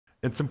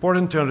it's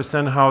important to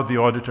understand how the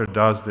auditor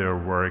does their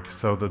work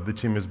so that the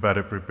team is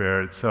better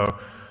prepared. So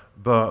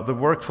the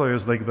workflow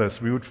is like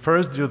this. We would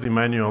first do the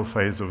manual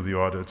phase of the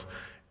audit.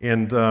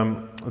 And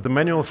the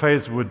manual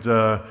phase would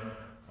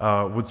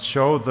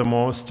show the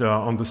most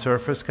on the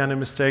surface kind of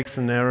mistakes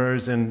and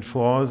errors and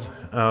flaws.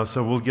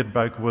 So we'll get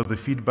back with the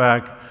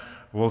feedback.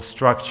 We'll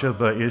structure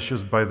the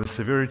issues by the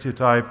severity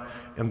type,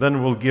 and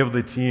then we'll give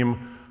the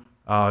team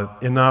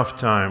enough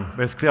time,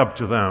 basically up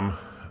to them,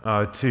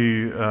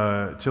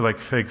 to like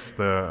fix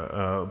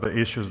the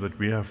issues that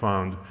we have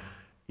found.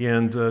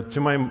 And to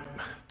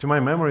my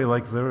memory,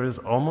 like there is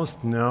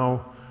almost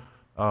no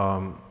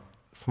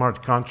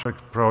smart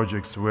contract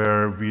projects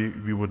where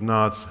we would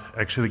not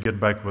actually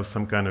get back with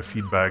some kind of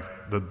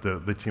feedback that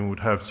the team would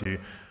have to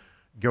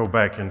go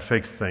back and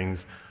fix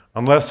things,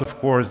 unless of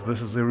course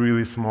this is a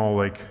really small,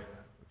 like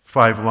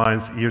 5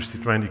 lines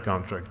ERC20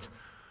 contract.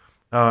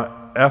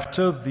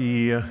 After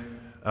the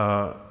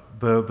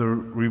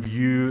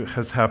review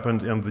has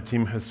happened and the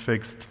team has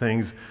fixed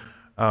things,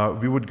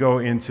 we would go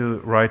into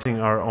writing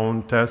our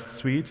own test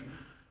suite.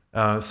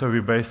 So we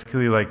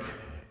basically like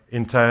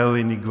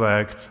entirely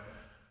neglect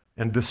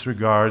and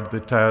disregard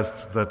the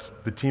tests that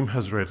the team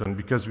has written,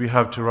 because we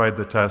have to write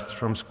the tests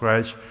from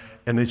scratch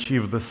and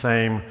achieve the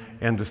same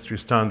industry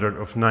standard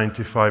of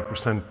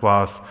 95%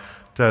 plus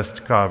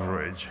test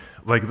coverage.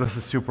 Like, this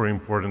is super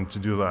important to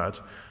do that.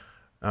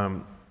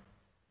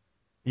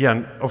 Yeah,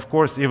 and of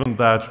course, even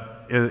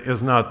that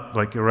is not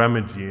like a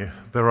remedy.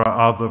 There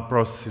are other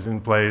processes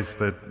in place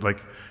that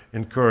like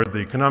incur the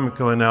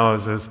economical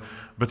analysis,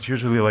 but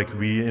usually like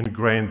we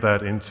ingrain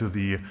that into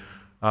the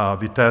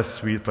test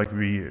suite, like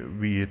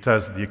we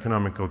test the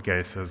economical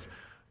cases.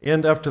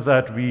 And after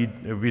that, we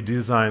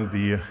design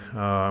the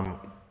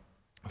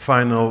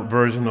final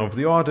version of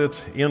the audit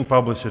and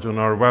publish it on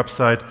our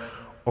website.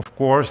 Of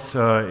course,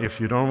 if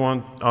you don't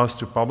want us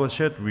to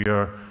publish it, we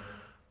are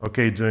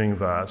okay doing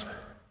that.